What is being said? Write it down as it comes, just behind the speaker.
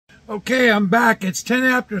Okay, I'm back. It's 10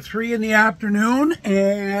 after 3 in the afternoon,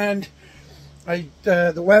 and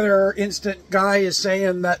the weather instant guy is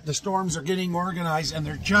saying that the storms are getting organized, and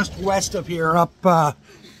they're just west of here, up a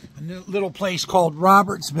little place called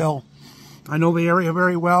Robertsville. I know the area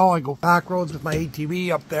very well. I go back roads with my ATV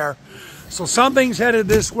up there. So something's headed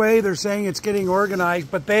this way. They're saying it's getting organized,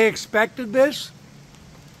 but they expected this.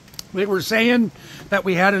 They were saying that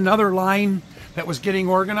we had another line that was getting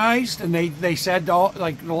organized, and they said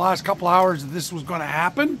like the last couple hours that this was going to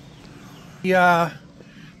happen. We're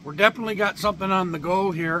definitely got something on the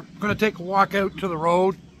go here. I'm going to take a walk out to the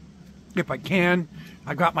road if I can.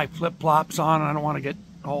 I've got my flip-flops on and I don't want to get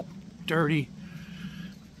all dirty.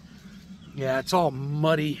 Yeah, it's all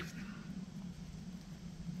muddy.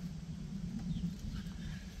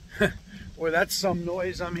 Boy, that's some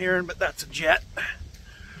noise I'm hearing, but that's a jet.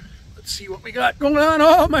 Let's see what we got going on.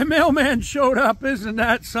 Oh, my mailman showed up. Isn't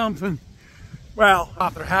that something? Well,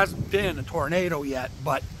 there hasn't been a tornado yet,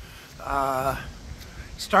 but the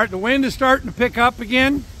wind is starting to pick up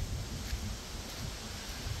again.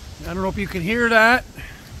 I don't know if you can hear that.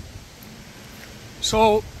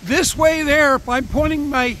 So this way there, if I'm pointing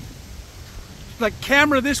my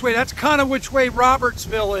camera this way, that's kind of which way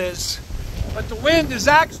Robertsville is. But the wind is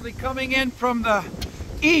actually coming in from the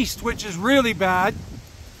east, which is really bad.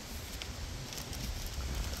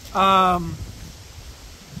 All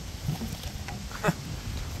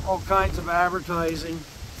kinds of advertising.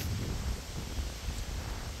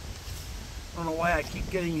 I don't know why I keep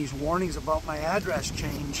getting these warnings about my address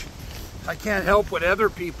change. I can't help what other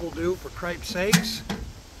people do, for cripe's sakes.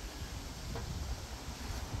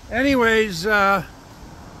 Anyways, see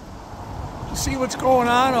what's going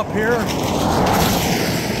on up here.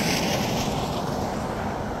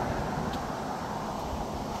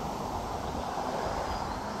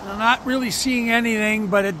 I'm not really seeing anything,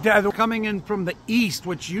 but they're coming in from the east,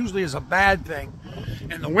 which usually is a bad thing.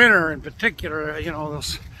 In the winter in particular, you know,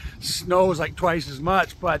 those snows like twice as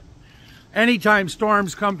much, but anytime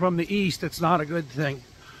storms come from the east, it's not a good thing.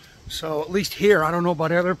 So at least here, I don't know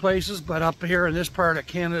about other places, but up here in this part of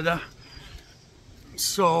Canada.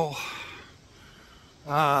 So,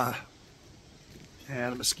 yeah,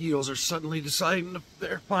 the mosquitoes are suddenly deciding that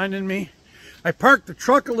they're finding me. I parked the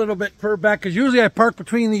truck a little bit further back, because usually I park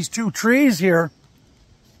between these two trees here.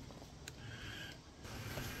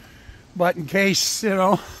 But in case, you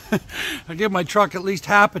know, I give my truck at least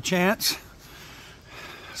half a chance.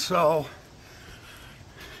 So,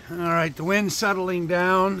 all right, the wind's settling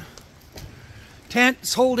down.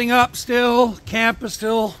 Tent's holding up still. Camp is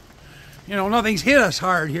still, you know, nothing's hit us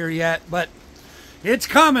hard here yet, but it's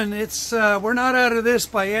coming. It's we're not out of this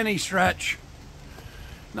by any stretch.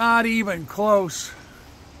 Not even close.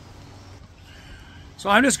 So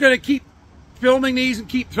I'm just going to keep filming these and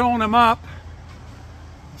keep throwing them up.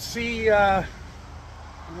 See, well,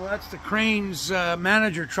 that's the Crane's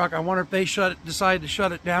manager truck. I wonder if they decide to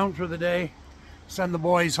shut it down for the day. Send the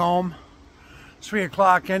boys home. It's 3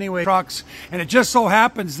 o'clock anyway. Trucks, and it just so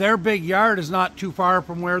happens their big yard is not too far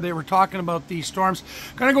from where they were talking about these storms.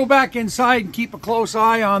 Gonna go back inside and keep a close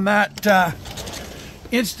eye on that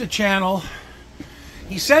Insta channel.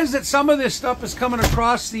 He says that some of this stuff is coming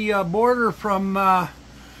across the border from, well,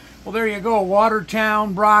 there you go,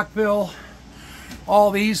 Watertown, Brockville,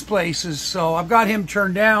 all these places. So I've got him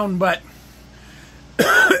turned down, but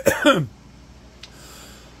what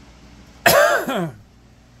am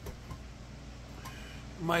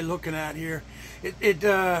I looking at here?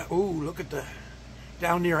 Ooh, look at the,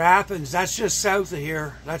 down near Athens. That's just south of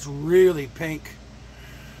here. That's really pink.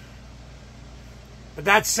 But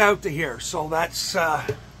that's south of here, so that's,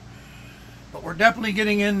 but we're definitely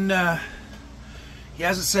getting in, he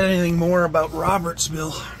hasn't said anything more about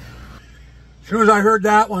Robertsville. As soon as I heard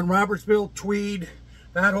that one, Robertsville, Tweed,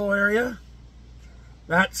 that whole area,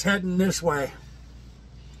 that's heading this way.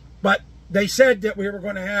 But they said that we were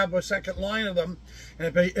going to have a second line of them,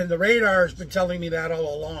 and the radar has been telling me that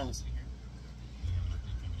all along.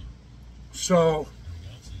 So,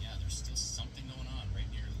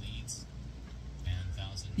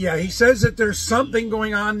 yeah, he says that there's something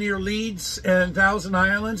going on near Leeds and Thousand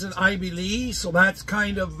Islands and Ivy Lee, so that's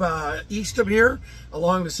kind of east of here,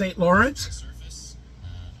 along the St. Lawrence. And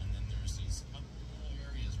then there's these couple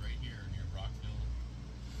areas right here near Brockville.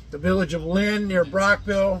 The village of Lynn near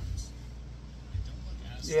Brockville.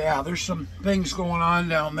 Yeah, there's some things going on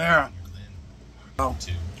down there. Oh,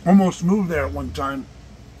 almost moved there at one time.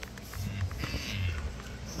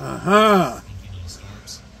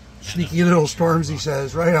 Sneaky little storms, he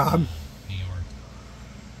says. Right on.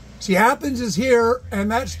 See, Athens is here, and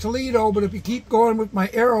that's Toledo, but if you keep going with my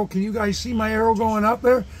arrow, can you guys see my arrow going up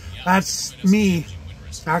there? That's me.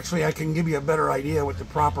 Actually, I can give you a better idea with the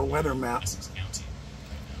proper weather map as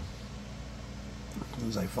soon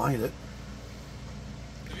as I find it.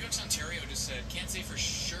 WX Ontario just said, can't say for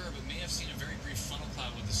sure, but may have seen a very brief funnel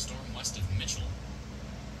cloud with the storm west of Mitchell.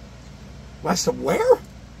 West of where?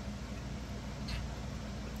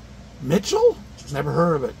 Mitchell? Never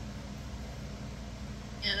heard of it.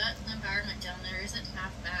 Yeah, that environment down there isn't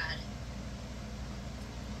half bad.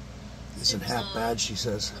 Isn't half bad, she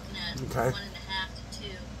says. Looking at Okay. 1.5 to 2.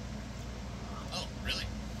 Oh, really?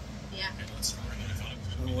 Yeah. Okay, that's stronger than I thought it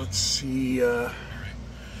was. So let's see. All right.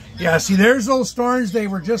 Yeah, see, there's those storms they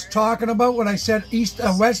were just talking about when I said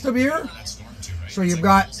west of here. That storm too, right? So you've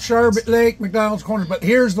got Sharbet Lake, McDonald's Corner, but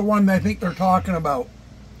here's the one that I think they're talking about.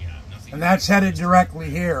 Yeah, nothing. And that's headed directly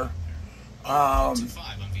here. 2.5 on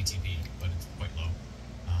VTP, but it's quite low.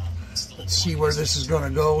 It's still Let's see where this is going to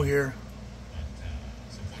go here.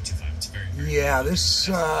 But, so 0.25, it's very, very Yeah, this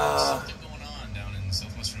something going on down in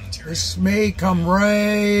southwestern Ontario. this may come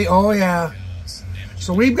right. Oh yeah. Some damage.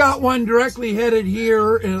 So we've got one directly headed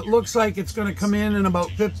here, and it looks like it's going to come in about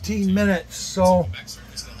 15 minutes. So Quebec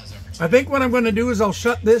certainly still has opportunity. I think what I'm going to do is I'll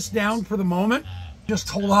shut this down for the moment. Just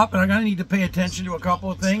hold up, and I'm going to need to pay attention to a couple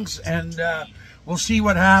of things, and we'll see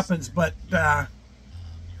what happens. But Near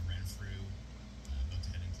Renfrew, about to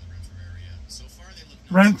head into the Renfrew area. So far, they look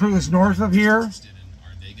Renfrew is north of here. Are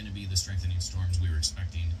they going to be the strengthening storms we were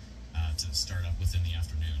expecting to start up within the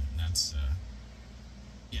afternoon? And that's,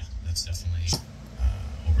 yeah, that's definitely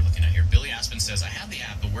what we're looking at here. Billy Aspen says, I have the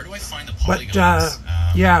app, but where do I find the polygons?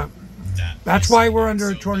 Yeah, that's why we're under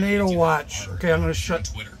a So tornado maybe watch. our- Okay, I'm going to on shut,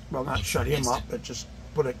 Twitter. well, not Look shut for him instant. up, but just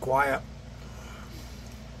put it quiet.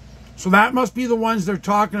 So that must be the ones they're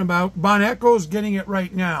talking about. Bon Echo's getting it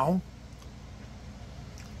right now.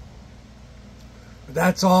 But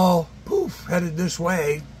that's all, poof, headed this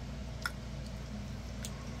way.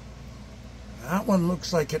 That one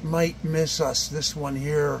looks like it might miss us. This one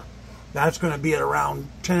here, that's going to be at around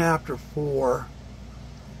 10 after 4.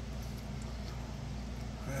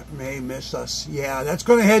 That may miss us. Yeah, that's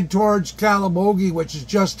going to head towards Calabogie, which is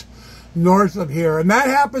just north of here. And that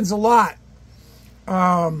happens a lot.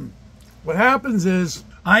 What happens is,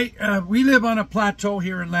 we live on a plateau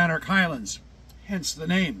here in Lanark Highlands, hence the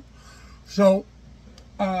name. So,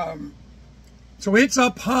 so it's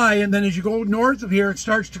up high, and then as you go north of here, it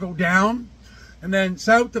starts to go down, and then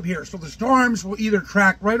south of here. So the storms will either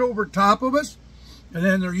track right over top of us, and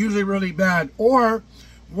then they're usually really bad, or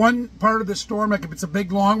one part of the storm, like if it's a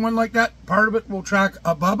big long one like that, part of it will track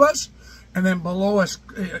above us, and then below us,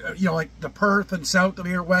 you know, like the Perth and south of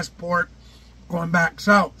here, Westport, going back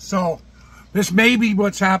south. So this may be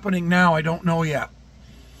what's happening now. I don't know yet.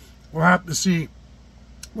 We'll have to see.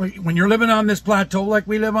 When you're living on this plateau like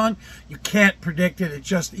we live on, you can't predict it. It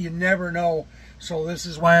just, you never know. So this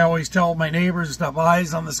is why I always tell my neighbors and stuff,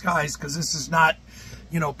 eyes on the skies, because this is not,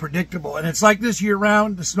 you know, predictable. And it's like this year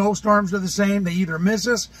round. The snowstorms are the same. They either miss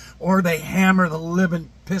us or they hammer the living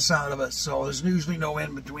piss out of us. So there's usually no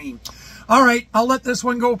in between. All right, I'll let this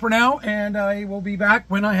one go for now, and I will be back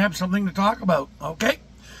when I have something to talk about. Okay?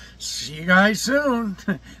 See you guys soon.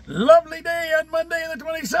 Lovely day on Monday the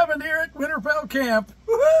 27th here at Winterfell Camp.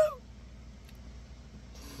 Woohoo!